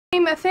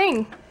A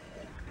thing.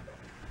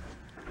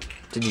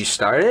 Did you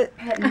start it?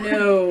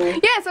 No.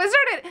 Yeah, so I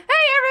started.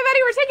 Hey everybody,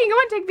 we're taking a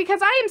one take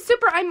because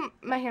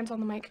my hand's on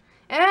the mic.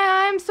 And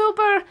I'm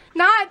super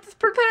not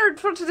prepared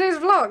for today's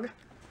vlog.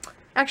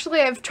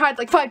 Actually, I've tried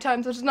like 5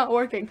 times, which is not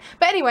working.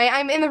 But anyway,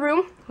 I'm in the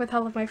room with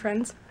all of my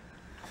friends.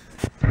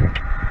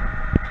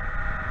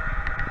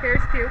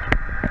 Here's Pew.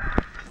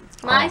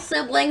 My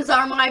siblings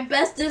are my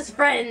bestest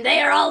friend.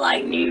 They are all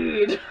I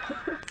need.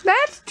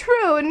 That's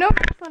true, and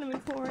nobody's fun of me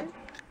for it.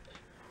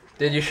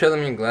 Did you show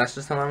them your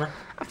glasses, Talana?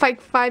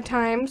 Like 5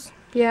 times,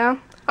 yeah.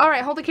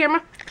 Alright, hold the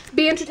camera.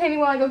 Be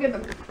entertaining while I go get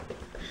them.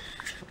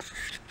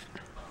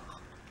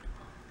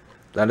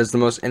 That is the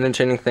most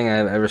entertaining thing I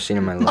have ever seen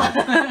in my life.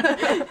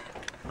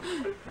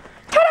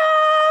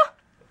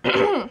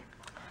 Ta-da!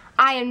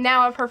 I am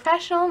now a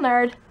professional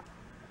nerd.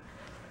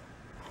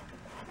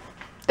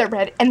 They're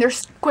red and they're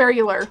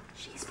squarular.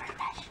 She's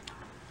professional.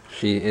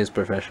 She is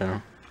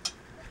professional.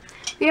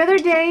 The other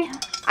day,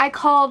 I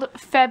called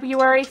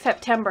February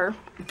September,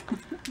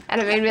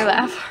 and it made me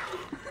laugh.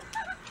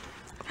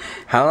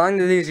 How long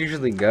do these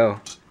usually go?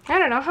 I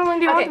don't know. How long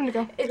do you want them to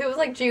go? If it was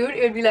like June,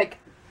 it would be like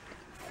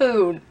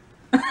food.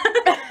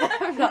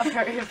 Not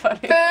very funny.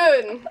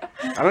 Food.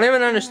 I don't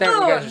even understand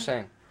what you guys are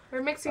saying.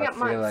 We're mixing I up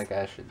months. feel like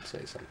I should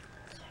say something.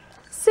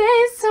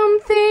 Say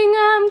something,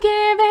 I'm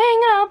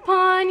giving up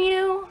on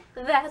you.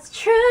 That's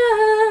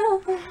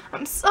true.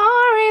 I'm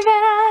sorry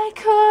that I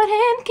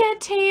couldn't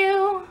get to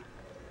you.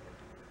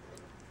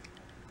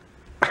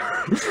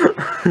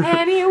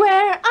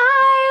 Anywhere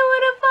I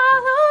would have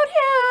followed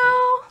you.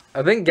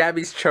 I think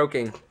Gabby's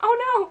choking. Oh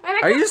no. And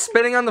I Are you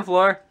spitting on the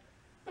floor?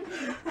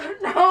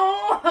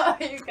 No,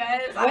 you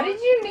guys. What did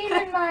you need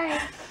in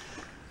my...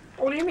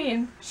 What do you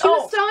mean? She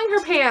was sewing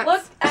her pants.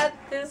 Look at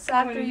this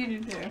after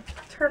you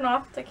turn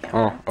off the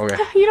camera. Oh,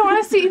 okay. You don't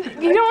want to see. You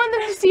don't want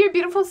them to see your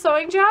beautiful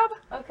sewing job.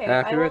 Okay.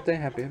 Happy birthday,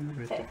 happy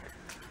birthday.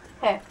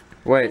 Hey.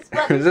 Wait,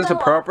 is this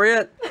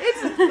appropriate?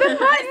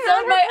 I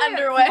sewed my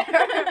underwear.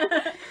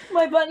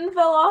 My button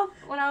fell off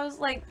when I was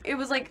like, it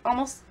was like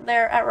almost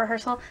there at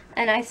rehearsal,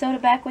 and I sewed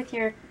it back with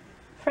your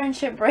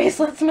friendship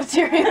bracelets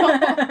material.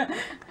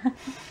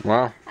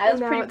 Wow. I was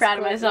Now pretty it's proud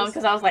of myself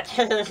because I was like,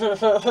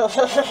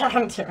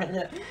 I'm doing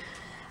it.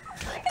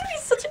 I'm gonna be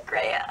such a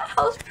great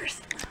house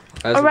person.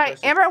 All right,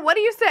 Amber. What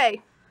do you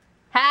say?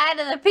 Hi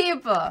to the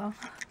people.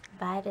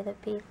 Bye to the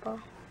people.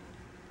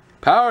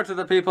 Power to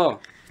the people.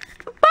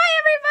 Bye,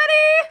 everybody.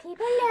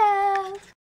 People love.